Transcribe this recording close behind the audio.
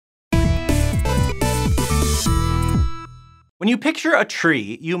When you picture a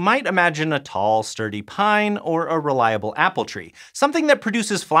tree, you might imagine a tall, sturdy pine or a reliable apple tree, something that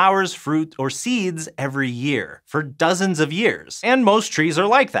produces flowers, fruit, or seeds every year, for dozens of years. And most trees are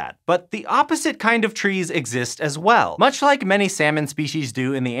like that, but the opposite kind of trees exist as well. Much like many salmon species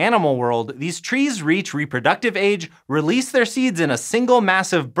do in the animal world, these trees reach reproductive age, release their seeds in a single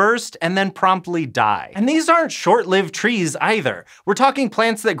massive burst, and then promptly die. And these aren't short-lived trees either. We're talking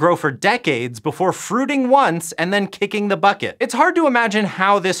plants that grow for decades before fruiting once and then kicking the bucket. It's hard to imagine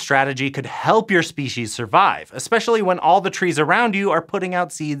how this strategy could help your species survive, especially when all the trees around you are putting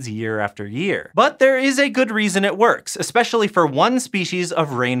out seeds year after year. But there is a good reason it works, especially for one species of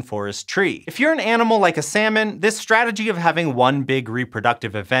rainforest tree. If you're an animal like a salmon, this strategy of having one big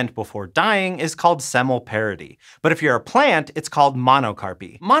reproductive event before dying is called semelparity. But if you're a plant, it's called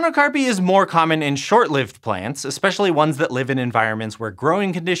monocarpy. Monocarpy is more common in short-lived plants, especially ones that live in environments where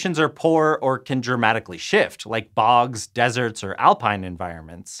growing conditions are poor or can dramatically shift, like bogs, deserts, or alpine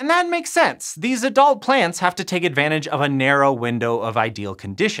environments. And that makes sense. These adult plants have to take advantage of a narrow window of ideal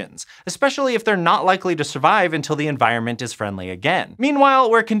conditions, especially if they're not likely to survive until the environment is friendly again. Meanwhile,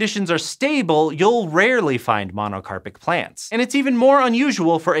 where conditions are stable, you'll rarely find monocarpic plants. And it's even more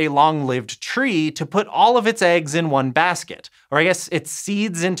unusual for a long-lived tree to put all of its eggs in one basket, or I guess its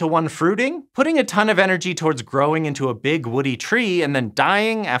seeds into one fruiting? Putting a ton of energy towards growing into a big woody tree and then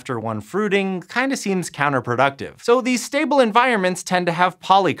dying after one fruiting kinda seems counterproductive. So these stable environments tend to have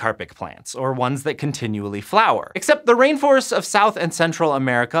polycarpic plants, or ones that continually flower. Except the rainforests of South and Central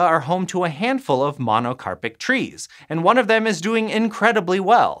America are home to a handful of monocarpic trees, and one of them is doing incredibly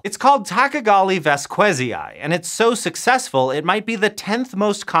well. It's called Tacagalli vesquezii, and it's so successful it might be the 10th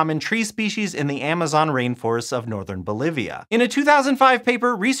most common tree species in the Amazon rainforests of northern Bolivia. In a 2005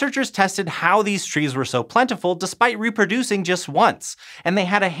 paper, researchers tested how these trees were so plentiful despite reproducing just once, and they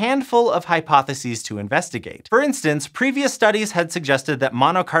had a handful of hypotheses to investigate. For instance, previous studies had suggested that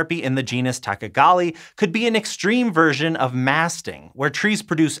monocarpy in the genus Tacagalli could be an extreme version of masting, where trees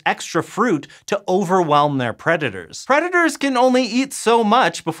produce extra fruit to overwhelm their predators. Predators can only eat so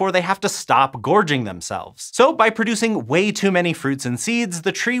much before they have to stop gorging themselves. So by producing way too many fruits and seeds,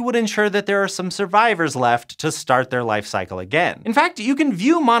 the tree would ensure that there are some survivors left to start their life cycle again. In fact, you can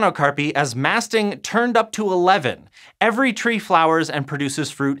view monocarpy as masting turned up to 11. Every tree flowers and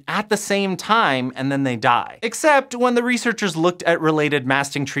produces fruit at the same time, and then they die. Except when the researchers looked at related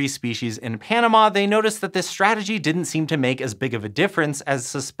masting tree species in Panama, they noticed that this strategy didn't seem to make as big of a difference as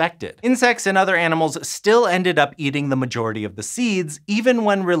suspected. Insects and other animals still ended up eating the majority of the seeds, even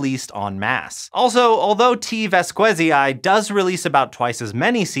when released en masse. Also, although T. vesquezii does release about twice as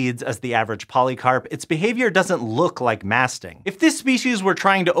many seeds as the average polycarp, its behavior doesn't look like masting. If this species were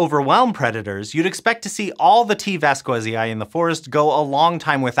trying to overwhelm predators, you'd expect to see all the T. vesquezii in the forest go a long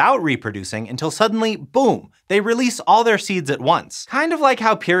time without reproducing until suddenly, boom, they release all their seeds at once. Kind of like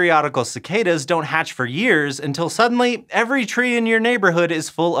how periodical cicadas don't hatch for years until suddenly every tree in your neighborhood is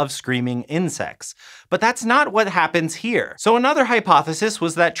full of screaming insects. But that's not what happens here. So another hypothesis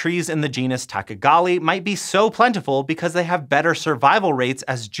was that trees in the genus Tacagalli might be so plentiful because they have better survival rates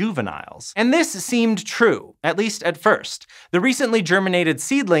as juveniles. And this seemed true, at least at first. The recently germinated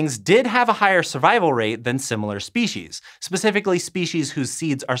seedlings did have a higher survival rate than similar species, specifically species whose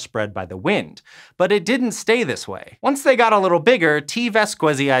seeds are spread by the wind. But it didn't stay this way. Once they got a little bigger, T.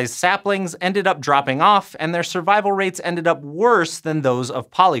 vesquezii's saplings ended up dropping off, and their survival rates ended up worse than those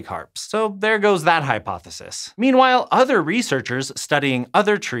of polycarps. So there goes that hypothesis. Meanwhile, other researchers studying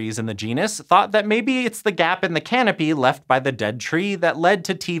other trees in the genus thought that maybe it's the gap in the canopy left by the dead tree that led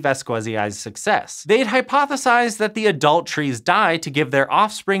to T. vesquezii's success. They'd hypothesized that the adult trees die to give their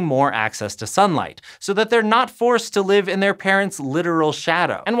offspring more access to sunlight, so that they're not forced to live in their parents' literal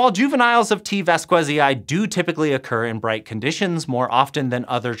shadow. And while juveniles of T. vesquezii do typically occur in bright conditions more often than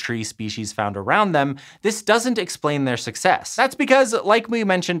other tree species found around them, this doesn't explain their success. That's because, like we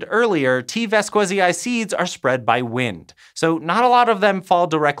mentioned earlier, T. vesquezii seeds are spread by wind, so not a lot of them fall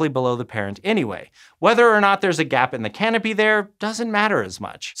directly below the parent anyway. Whether or not there's a gap in the canopy there doesn't matter as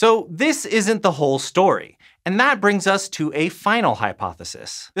much. So this isn't the whole story. And that brings us to a final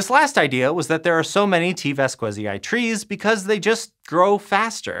hypothesis. This last idea was that there are so many T. vesquezii trees because they just grow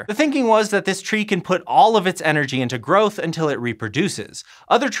faster. The thinking was that this tree can put all of its energy into growth until it reproduces.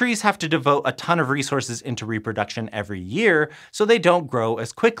 Other trees have to devote a ton of resources into reproduction every year, so they don't grow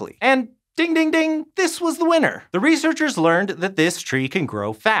as quickly. And Ding ding ding, this was the winner. The researchers learned that this tree can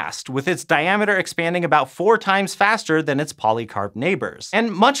grow fast, with its diameter expanding about 4 times faster than its polycarp neighbors.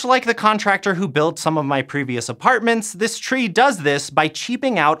 And much like the contractor who built some of my previous apartments, this tree does this by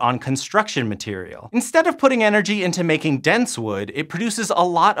cheaping out on construction material. Instead of putting energy into making dense wood, it produces a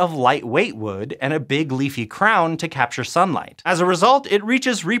lot of lightweight wood and a big leafy crown to capture sunlight. As a result, it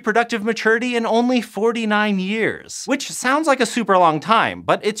reaches reproductive maturity in only 49 years, which sounds like a super long time,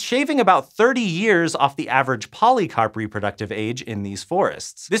 but it's shaving about 30 years off the average polycarp reproductive age in these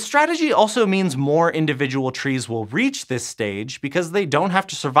forests. This strategy also means more individual trees will reach this stage because they don't have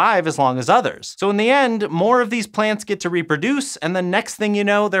to survive as long as others. So in the end, more of these plants get to reproduce, and the next thing you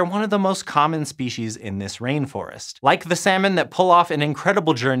know, they're one of the most common species in this rainforest. Like the salmon that pull off an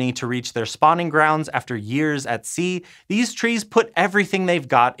incredible journey to reach their spawning grounds after years at sea, these trees put everything they've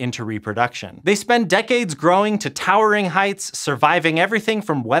got into reproduction. They spend decades growing to towering heights, surviving everything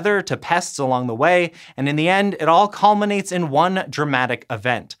from weather to pests along the way, and in the end, it all culminates in one dramatic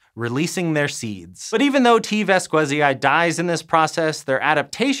event: releasing their seeds. But even though T. vesquezii dies in this process, their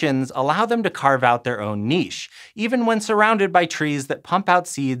adaptations allow them to carve out their own niche, even when surrounded by trees that pump out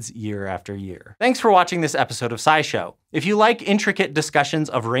seeds year after year. Thanks for watching this episode of SciShow. If you like intricate discussions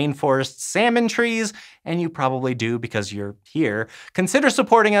of rainforest salmon trees, and you probably do because you're here, consider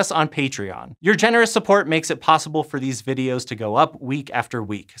supporting us on Patreon. Your generous support makes it possible for these videos to go up week after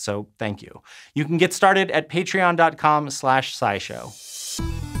week, so thank you. You can get started at patreon.com/scishow.